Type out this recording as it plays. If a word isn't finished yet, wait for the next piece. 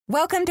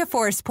Welcome to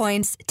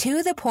Forcepoint's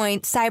To The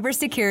Point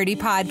Cybersecurity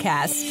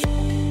Podcast.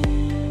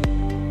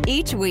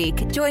 Each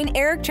week, join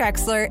Eric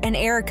Trexler and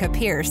Erica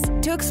Pierce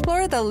to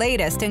explore the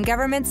latest in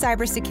government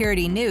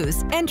cybersecurity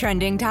news and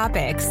trending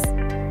topics.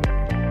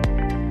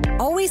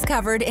 Always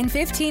covered in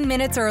 15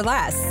 minutes or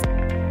less.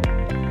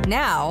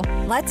 Now,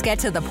 let's get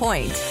to the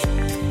point.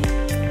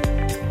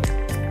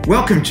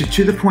 Welcome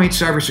to The Point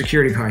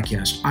Cybersecurity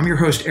Podcast. I'm your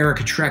host,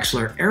 Erica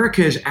Trexler.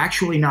 Erica is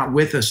actually not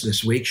with us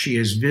this week. She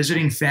is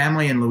visiting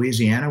family in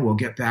Louisiana. We'll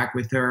get back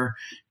with her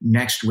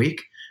next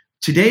week.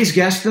 Today's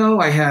guest, though,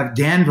 I have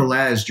Dan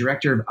Velez,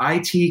 Director of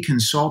IT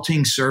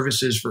Consulting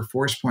Services for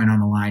Forcepoint on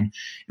the line.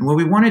 And what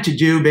we wanted to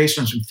do, based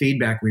on some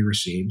feedback we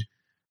received,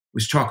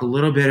 was talk a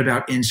little bit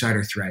about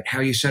insider threat,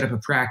 how you set up a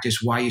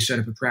practice, why you set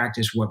up a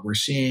practice, what we're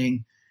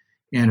seeing,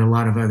 and a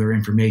lot of other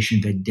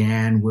information that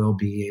Dan will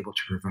be able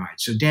to provide.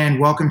 So, Dan,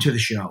 welcome to the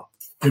show.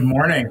 Good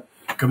morning.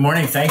 Good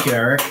morning. Thank you,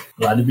 Eric.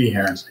 Glad to be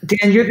here.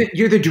 Dan,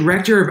 you're the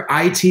Director of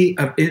IT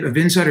of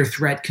Insider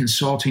Threat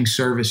Consulting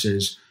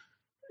Services.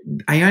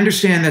 I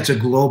understand that's a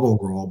global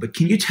role, but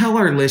can you tell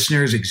our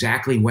listeners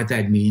exactly what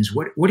that means?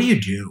 What do you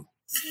do?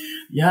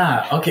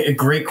 Yeah. Okay. A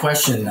great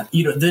question.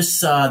 This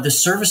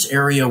service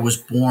area was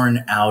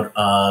born out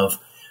of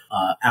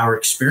our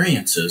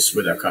experiences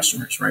with our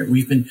customers. Right.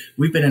 We've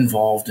been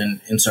involved in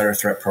insider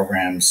threat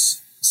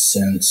programs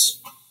since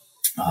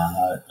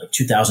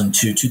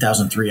 2002,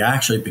 2003. I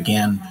actually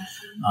began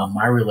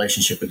my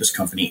relationship with this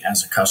company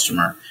as a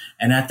customer.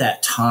 And at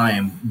that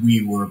time,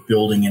 we were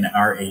building in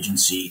our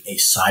agency a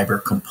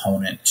cyber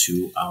component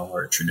to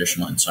our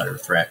traditional insider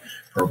threat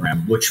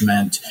program, which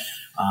meant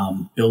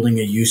building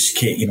a use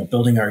case,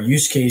 building our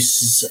use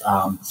cases,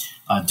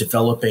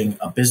 developing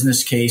a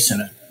business case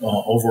and an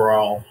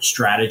overall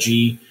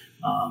strategy,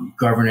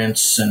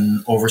 governance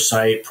and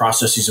oversight,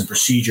 processes and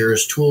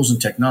procedures, tools and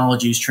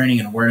technologies, training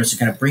and awareness, and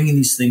kind of bringing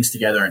these things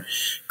together and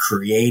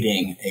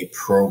creating a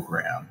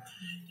program.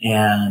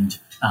 And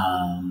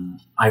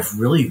I've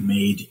really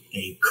made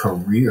a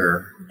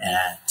career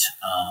at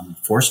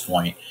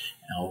Forcepoint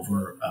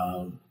over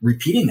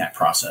repeating that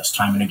process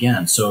time and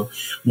again. So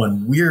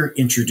when we're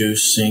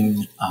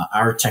introducing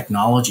our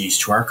technologies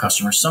to our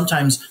customers,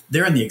 sometimes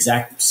they're in the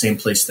exact same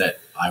place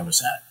that I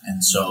was at.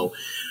 And so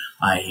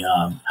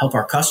I help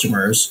our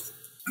customers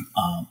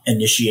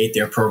initiate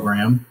their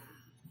program,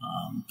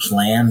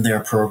 plan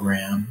their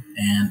program,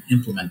 and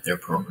implement their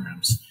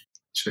programs.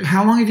 So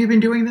how long have you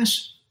been doing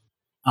this?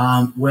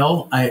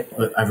 Well, I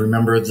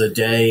remember the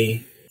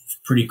day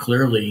pretty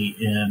clearly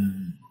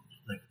in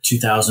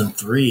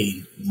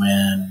 2003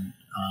 when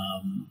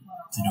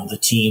the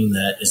team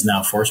that is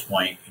now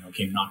Forcepoint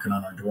came knocking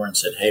on our door and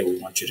said, "Hey, we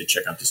want you to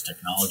check out this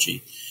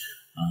technology,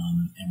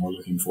 and we're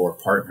looking for a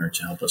partner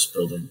to help us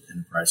build an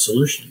enterprise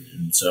solution."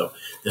 And so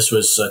this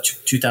was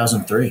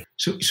 2003.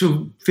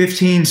 So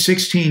 15,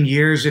 16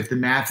 years, if the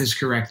math is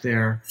correct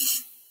there.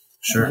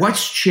 Sure.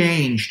 What's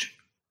changed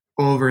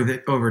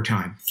over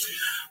time?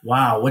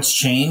 Wow, what's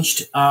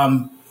changed?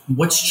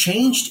 What's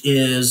changed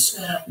is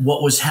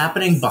what was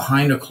happening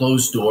behind a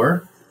closed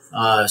door.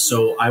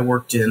 So I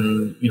worked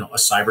in, a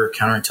cyber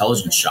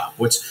counterintelligence shop.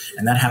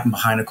 And that happened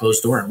behind a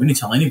closed door. And we didn't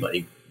tell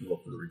anybody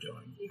what we were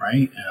doing,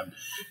 right?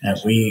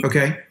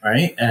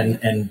 Right,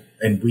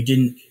 and we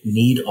didn't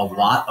need a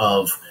lot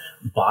of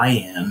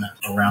buy-in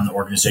around the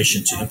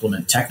organization to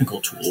implement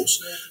technical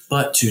tools,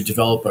 but to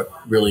develop a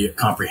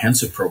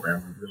comprehensive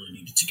program, we really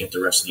needed to get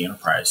the rest of the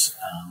enterprise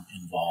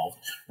involved,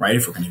 right?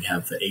 If we're going to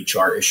have the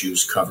HR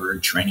issues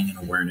covered, training and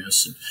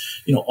awareness, and,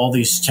 all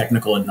these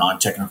technical and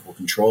non-technical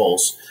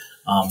controls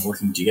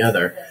working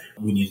together,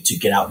 we needed to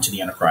get out into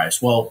the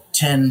enterprise. Well,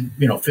 10,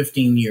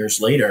 15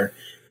 years later,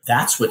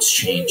 that's what's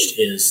changed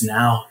is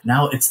now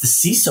it's the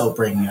CISO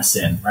bringing us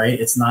in, right?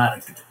 It's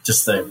not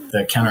just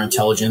the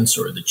counterintelligence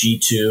or the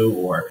G2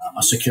 or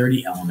a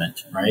security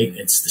element, right?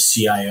 It's the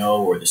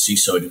CIO or the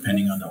CISO,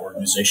 depending on the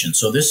organization.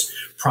 So this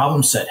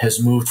problem set has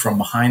moved from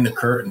behind the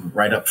curtain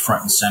right up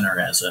front and center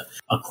as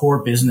a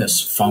core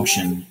business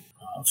function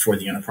for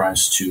the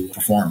enterprise to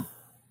perform.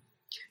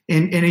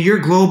 And in your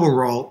global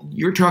role,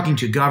 you're talking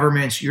to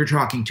governments, you're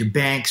talking to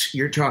banks,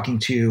 you're talking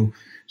to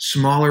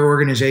smaller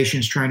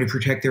organizations trying to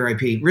protect their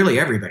IP, really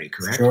everybody,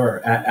 correct?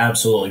 Sure,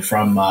 absolutely.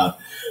 From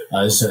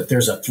there's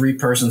a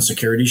 3-person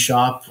security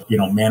shop,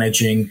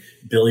 managing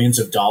billions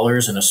of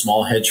dollars in a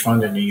small hedge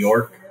fund in New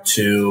York,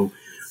 to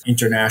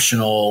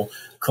international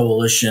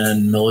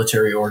coalition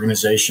military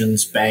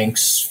organizations,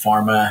 banks,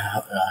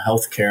 pharma,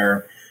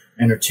 healthcare,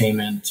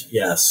 entertainment.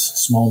 Yes,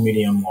 small,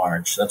 medium,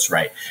 large. That's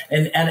right.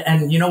 And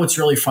what's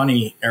really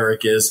funny,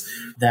 Eric, is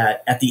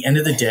that at the end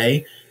of the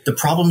day, the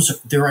problems,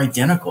 they're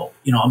identical.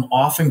 I'm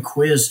often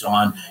quizzed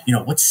on,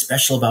 what's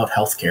special about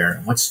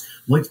healthcare?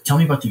 Tell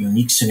me about the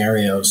unique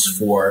scenarios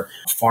for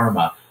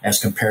pharma as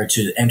compared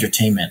to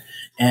entertainment.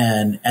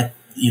 And at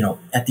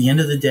the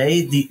end of the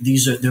day,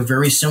 they're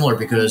very similar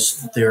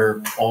because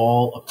they're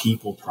all a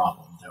people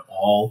problem. They're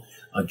all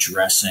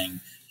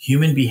addressing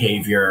human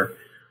behavior,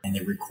 and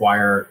they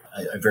require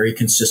a very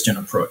consistent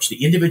approach.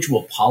 The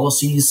individual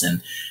policies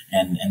and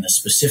the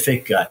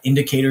specific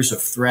indicators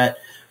of threat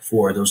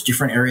for those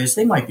different areas.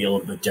 They might be a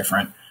little bit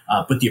different,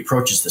 but the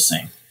approach is the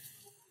same.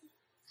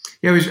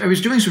 Yeah, I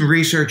was doing some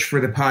research for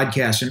the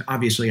podcast, and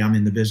obviously I'm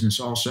in the business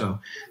also.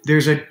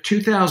 There's a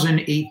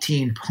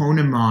 2018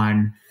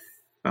 Ponemon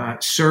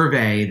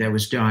survey that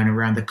was done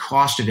around the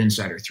cost of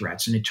insider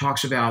threats, and it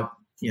talks about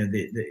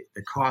the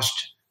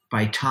cost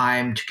by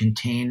time to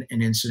contain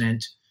an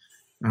incident.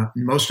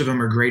 Most of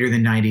them are greater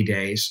than 90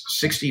 days,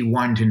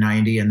 61 to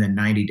 90, and then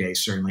 90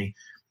 days certainly.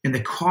 And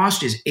the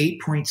cost is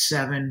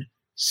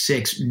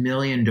 $8.76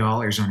 million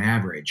on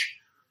average.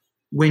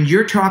 When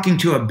you're talking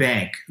to a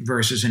bank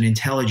versus an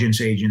intelligence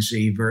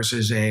agency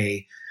versus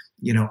a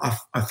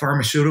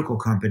pharmaceutical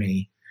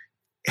company,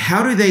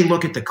 how do they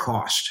look at the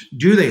cost?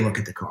 Do they look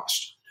at the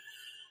cost?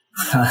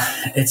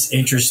 It's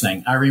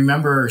interesting. I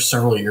remember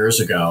several years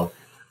ago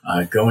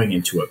going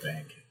into a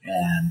bank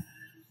and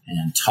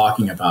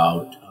talking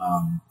about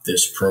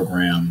this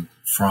program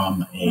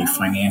from a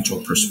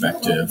financial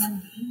perspective,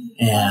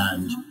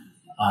 and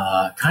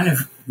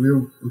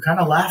we kind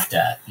of laughed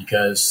at,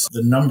 because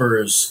the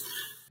numbers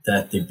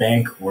that the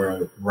bank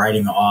were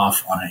writing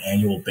off on an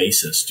annual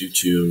basis due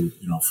to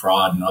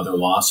fraud and other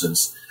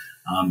losses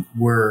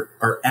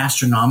are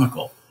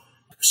astronomical.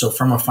 So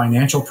from a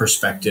financial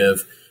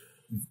perspective,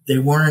 they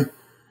weren't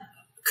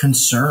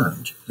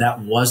concerned.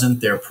 That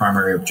wasn't their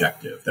primary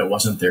objective. That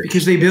wasn't their,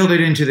 because they build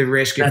it into the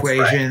risk That's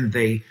equation.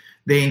 right.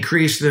 They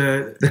increase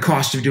the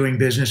cost of doing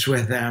business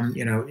with them.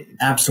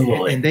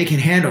 Absolutely, and they can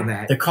handle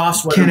that. The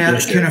cost. Can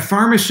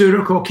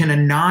a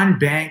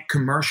non-bank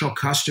commercial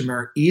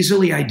customer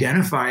easily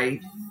identify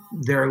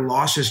their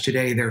losses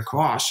today, their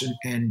costs,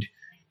 and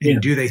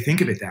do they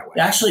think of it that way?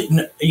 Actually,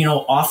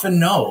 often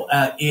no.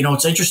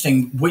 It's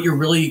interesting. What you're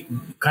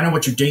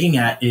digging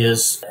at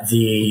is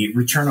the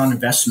return on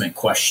investment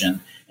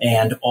question,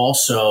 and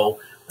also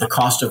the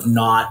cost of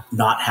not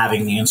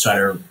having the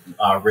insider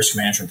risk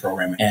management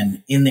program.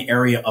 And in the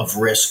area of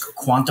risk,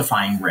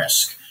 quantifying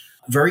risk,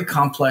 very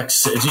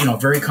complex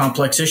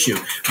issue.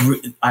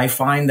 I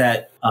find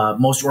that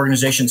most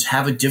organizations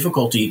have a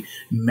difficulty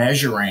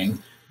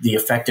measuring the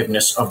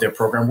effectiveness of their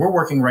program. We're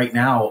working right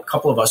now, a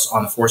couple of us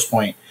on the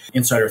Forcepoint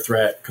Insider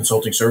Threat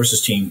Consulting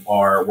Services team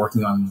are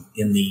working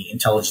in the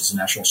Intelligence and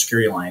National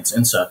Security Alliance,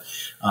 INSA,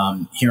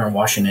 here in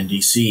Washington,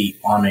 D.C.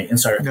 on an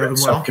insider threat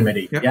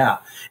subcommittee. Yep. Yeah.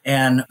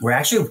 And we're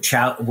actually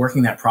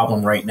working that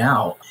problem right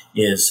now,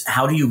 is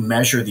how do you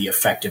measure the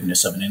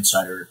effectiveness of an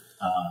insider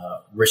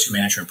risk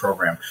management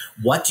program?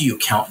 What do you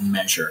count and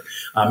measure?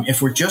 If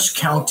we're just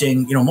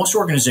counting, most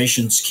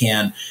organizations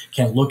can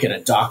look at a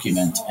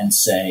document and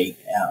say,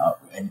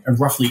 and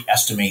roughly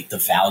estimate the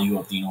value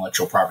of the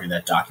intellectual property of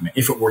that document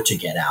if it were to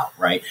get out,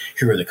 right?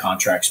 Here are the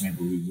contracts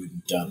maybe we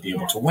wouldn't be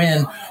able to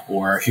win,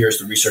 or here's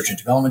the research and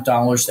development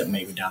dollars that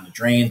may go down the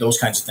drain, those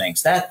kinds of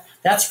things.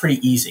 That's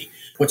pretty easy.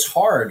 What's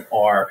hard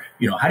are,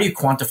 how do you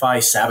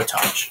quantify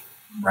sabotage,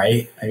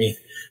 right? I mean,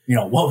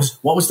 what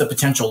was the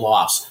potential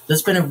loss?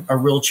 That's been a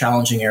real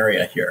challenging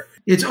area here.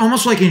 It's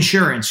almost like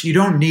insurance. You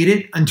don't need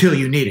it until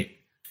you need it.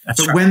 That's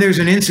but right. When there's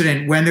an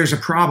incident, when there's a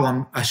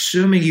problem,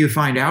 assuming you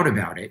find out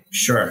about it.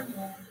 Sure.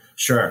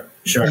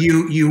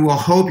 You will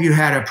hope you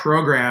had a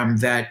program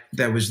that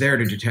was there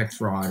to detect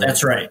fraud.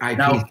 That's right.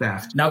 IP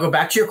theft. Now go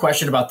back to your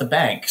question about the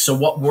bank. So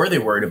what were they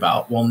worried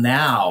about? Well,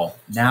 now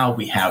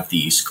we have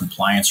these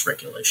compliance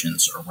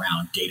regulations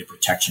around data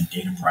protection,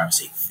 data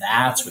privacy.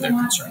 That's what they're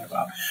concerned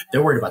about.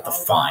 They're worried about the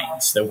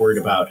fines. They're worried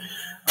about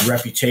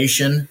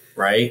reputation,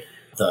 right?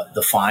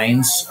 The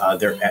fines,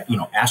 they're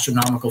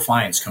astronomical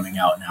fines coming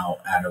out now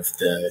out of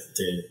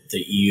the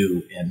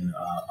EU and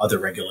other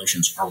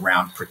regulations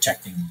around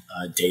protecting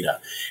data.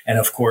 And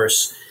of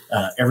course,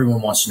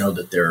 everyone wants to know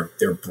that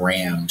their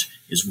brand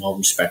is well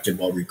respected,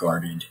 well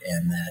regarded,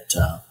 and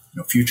that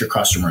future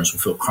customers will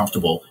feel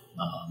comfortable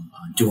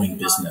doing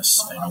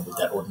business with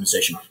that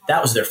organization.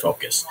 That was their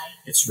focus.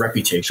 It's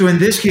reputation. So in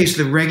this case,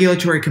 the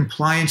regulatory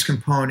compliance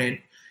component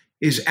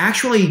is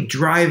actually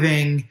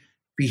driving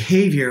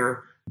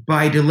behavior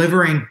by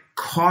delivering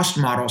cost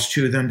models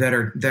to them that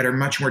are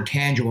much more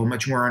tangible,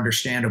 much more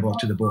understandable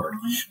to the board.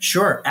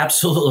 Sure,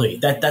 absolutely.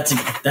 That's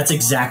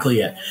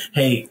exactly it.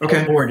 Hey,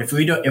 okay. Board, if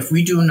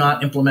we do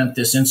not implement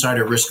this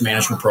insider risk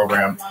management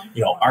program,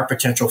 our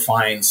potential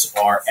fines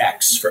are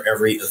X for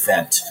every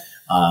event.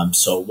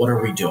 So what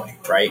are we doing,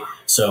 right?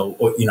 So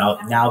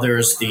now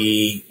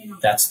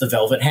that's the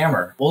velvet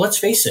hammer. Well, let's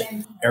face it,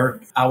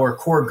 our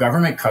core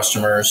government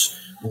customers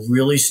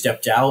really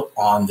stepped out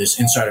on this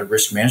insider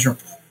risk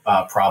management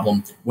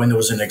problem when there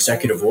was an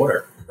executive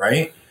order,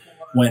 right?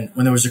 When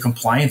there was a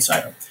compliance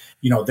item.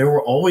 There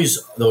were always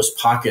those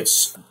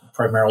pockets,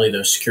 primarily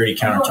those security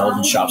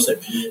counterintelligence shops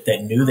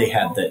that knew they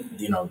had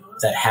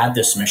that had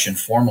this mission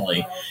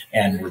formally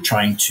and were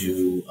trying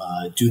to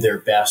do their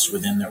best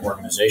within their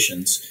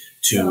organizations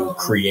to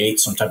create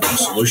some type of a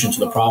solution to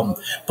the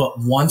problem. But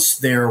once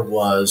there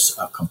was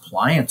a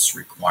compliance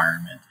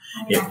requirement,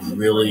 it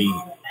really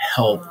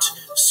helped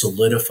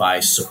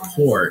solidify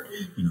support,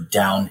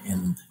 down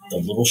in the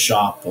little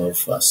shop of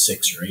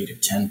 6 or 8 or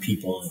 10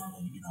 people,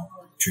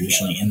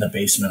 traditionally in the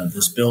basement of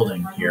this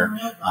building here,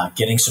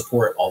 getting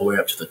support all the way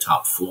up to the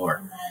top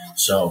floor.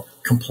 So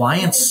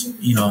compliance,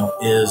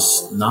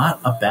 is not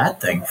a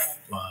bad thing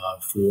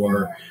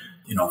for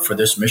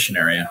this mission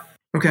area.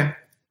 Okay.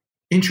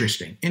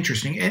 Interesting.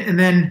 And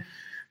then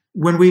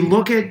when we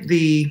look at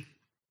the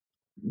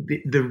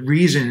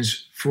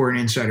reasons for an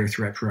insider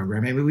threat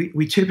program, I mean,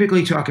 we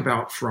typically talk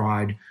about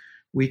fraud.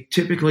 We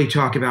typically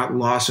talk about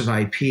loss of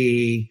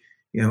IP,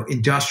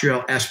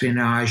 industrial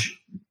espionage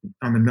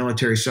on the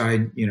military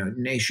side,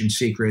 nation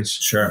secrets.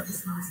 Sure.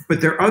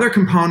 But there are other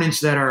components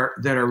that are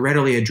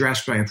readily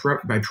addressed by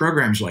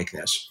programs like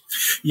this.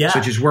 Yeah.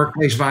 Such as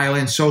workplace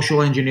violence,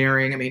 social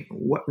engineering. I mean,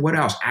 what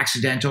else?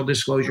 Accidental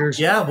disclosures?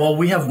 Yeah. Well,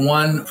 we have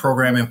one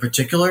program in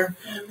particular,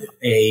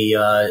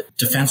 a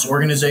defense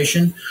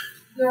organization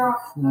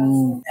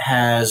who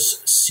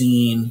has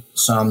seen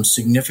some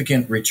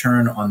significant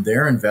return on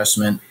their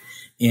investment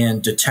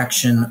in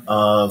detection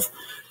of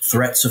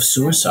threats of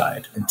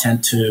suicide,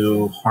 intent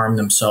to harm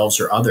themselves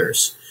or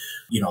others.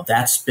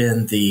 That's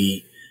been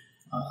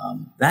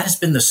that has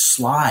been the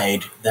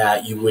slide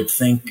that you would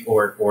think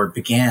or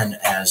began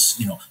as,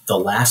 the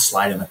last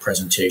slide in the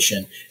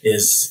presentation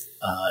is,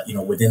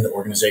 within the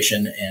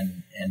organization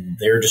and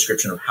their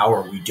description of how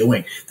are we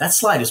doing. That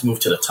slide has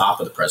moved to the top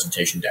of the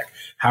presentation deck.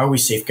 How are we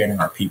safeguarding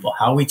our people?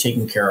 How are we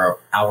taking care of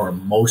our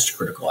most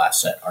critical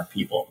asset, our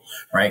people,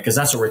 right? Because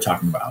that's what we're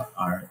talking about.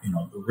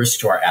 The risk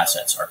to our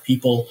assets, our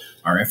people,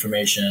 our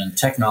information,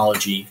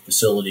 technology,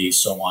 facilities,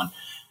 so on.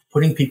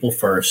 Putting people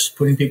first,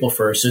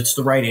 it's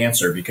the right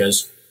answer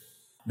because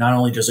not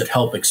only does it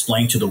help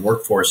explain to the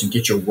workforce and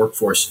get your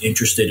workforce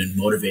interested and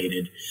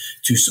motivated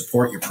to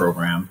support your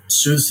program,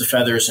 soothes the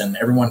feathers and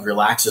everyone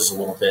relaxes a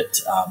little bit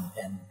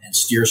and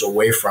steers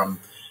away from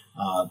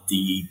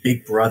the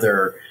big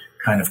brother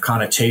kind of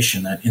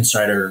connotation that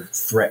insider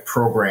threat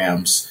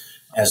programs,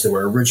 as they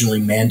were originally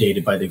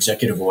mandated by the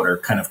executive order,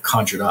 kind of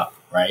conjured up,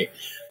 right?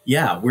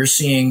 Yeah, we're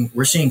seeing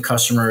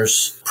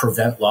customers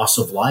prevent loss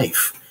of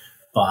life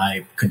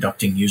by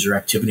conducting user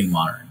activity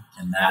monitoring.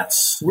 And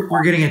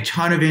we're getting a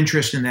ton of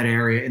interest in that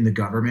area in the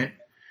government.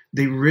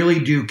 They really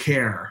do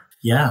care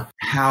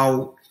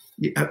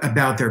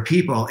about their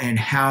people and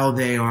how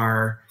they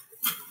are,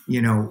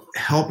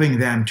 helping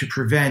them to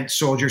prevent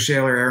soldier,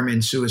 sailor,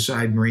 airman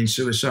suicide, Marine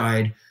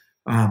suicide,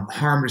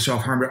 harm to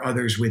self, harm to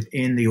others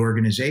within the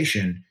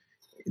organization.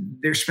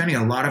 They're spending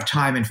a lot of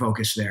time and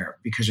focus there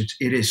because it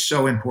is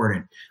so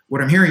important.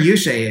 What I'm hearing you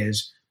say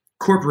is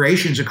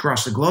corporations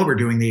across the globe are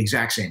doing the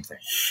exact same thing.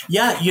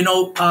 Yeah,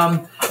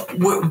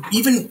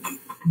 even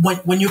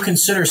when you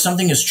consider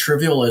something as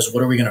trivial as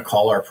what are we going to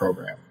call our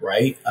program,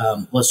 right?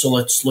 Let's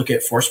look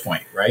at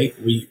Forcepoint, right?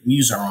 We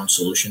use our own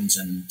solutions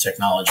and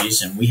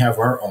technologies, and we have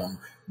our own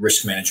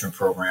risk management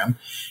program.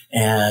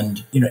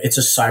 And, it's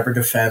a cyber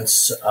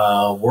defense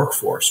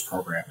workforce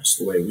program is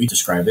the way we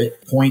describe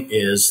it. Point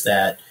is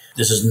that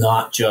this is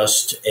not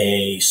just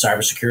a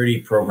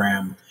cybersecurity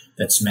program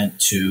that's meant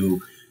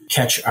to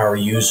catch our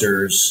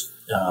users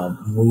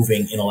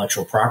moving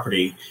intellectual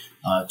property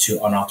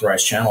to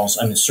unauthorized channels.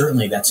 I mean,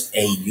 certainly that's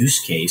a use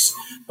case,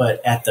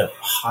 but at the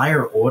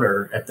higher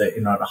order, at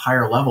a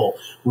higher level,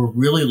 we're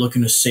really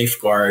looking to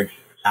safeguard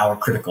our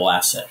critical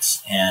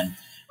assets. And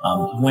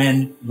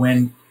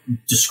when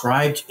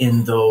described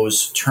in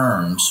those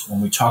terms,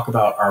 when we talk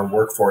about our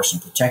workforce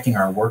and protecting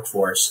our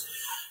workforce,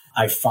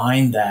 I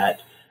find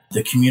that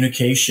the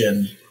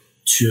communication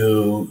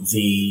to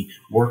the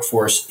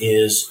workforce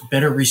is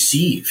better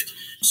received.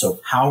 So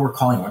we're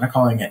not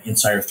calling it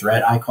insider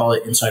threat. I call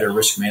it insider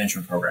risk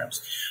management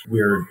programs.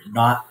 We're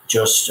not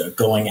just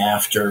going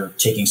after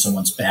taking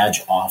someone's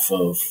badge off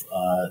of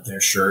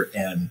their shirt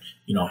and,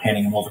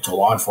 handing them over to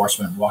law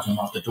enforcement and walking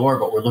them out the door,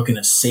 but we're looking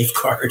to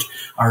safeguard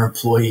our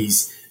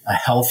employees'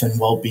 health and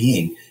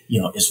well-being,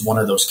 is one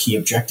of those key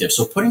objectives.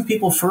 So putting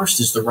people first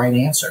is the right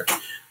answer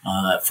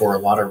for a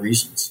lot of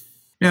reasons.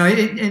 No,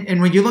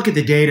 and when you look at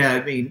the data,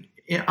 I mean,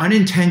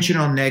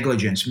 unintentional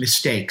negligence,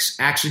 mistakes,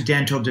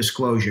 accidental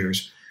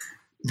disclosures,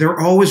 they're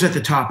always at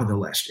the top of the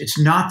list. It's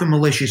not the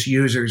malicious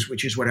users,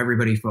 which is what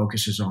everybody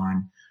focuses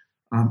on.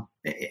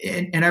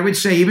 And I would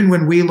say even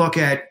when we look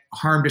at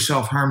harm to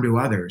self, harm to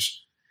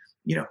others,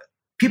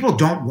 people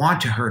don't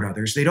want to hurt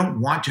others. They don't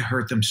want to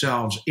hurt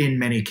themselves in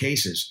many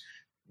cases.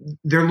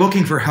 They're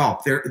looking for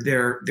help.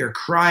 They're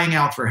crying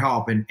out for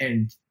help.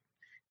 And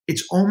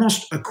it's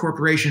almost a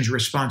corporation's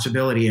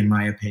responsibility, in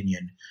my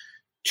opinion,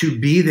 to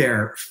be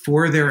there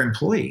for their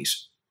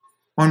employees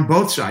on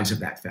both sides of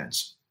that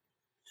fence.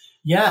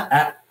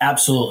 Yeah,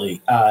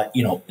 absolutely.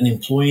 An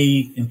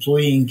employee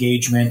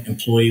engagement,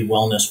 employee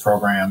wellness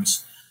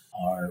programs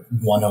are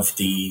one of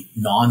the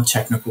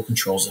non-technical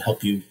controls that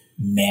help you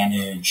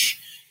manage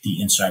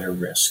the insider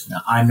risk.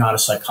 Now, I'm not a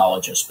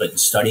psychologist, but in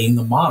studying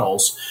the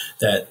models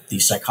that the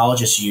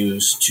psychologists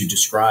use to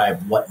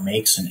describe what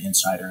makes an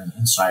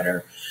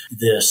insider,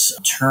 this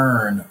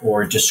turn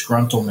or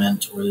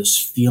disgruntlement or this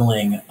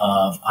feeling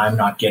of I'm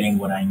not getting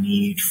what I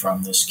need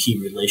from this key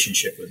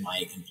relationship with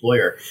my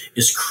employer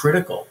is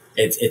critical.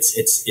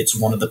 It's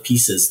one of the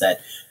pieces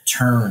that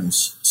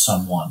turns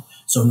someone.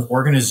 So an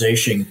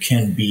organization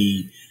can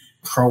be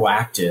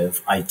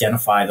proactive,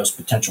 identify those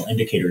potential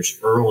indicators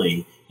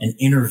early, and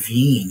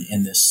intervene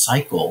in this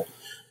cycle.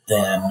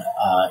 Then,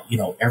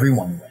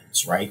 everyone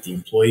wins, right? The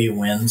employee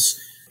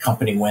wins,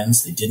 company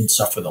wins. They didn't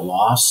suffer the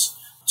loss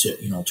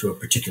to a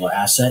particular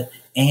asset,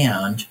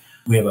 and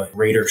we have a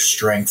greater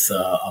strength,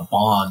 a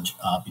bond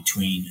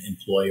between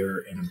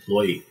employer and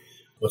employee.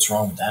 What's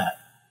wrong with that?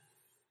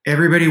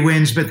 Everybody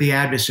wins but the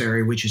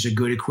adversary, which is a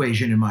good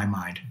equation in my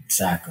mind.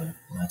 Exactly.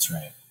 That's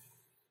right.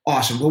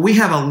 Awesome. Well, we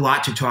have a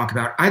lot to talk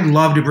about. I'd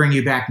love to bring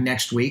you back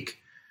next week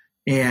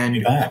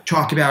and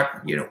talk about,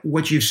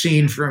 what you've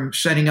seen from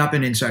setting up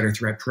an insider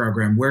threat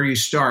program, where you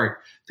start,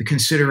 the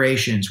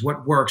considerations,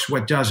 what works,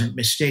 what doesn't,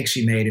 mistakes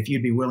you made, if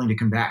you'd be willing to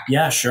come back.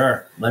 Yeah,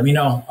 sure. Let me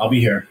know. I'll be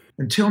here.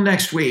 Until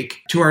next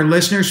week, to our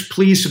listeners,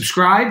 please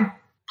subscribe.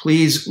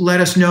 Please let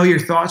us know your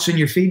thoughts and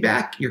your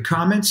feedback, your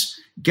comments.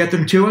 Get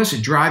them to us.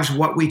 It drives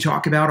what we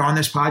talk about on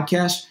this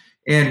podcast,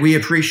 and we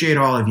appreciate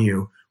all of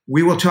you.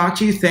 We will talk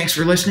to you. Thanks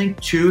for listening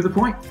to The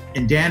Point.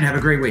 And Dan, have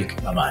a great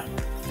week. Bye-bye.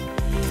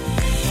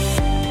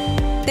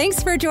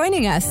 Thanks for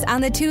joining us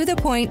on the To The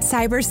Point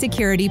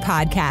Cybersecurity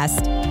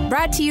Podcast,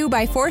 brought to you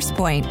by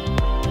Forcepoint.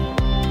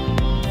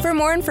 For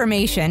more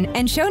information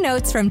and show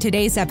notes from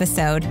today's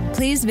episode,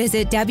 please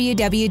visit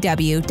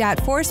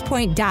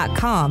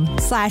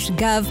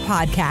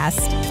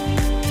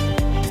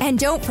www.forcepoint.com/govpodcast. And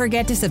don't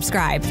forget to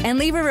subscribe and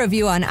leave a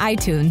review on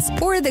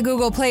iTunes or the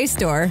Google Play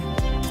Store.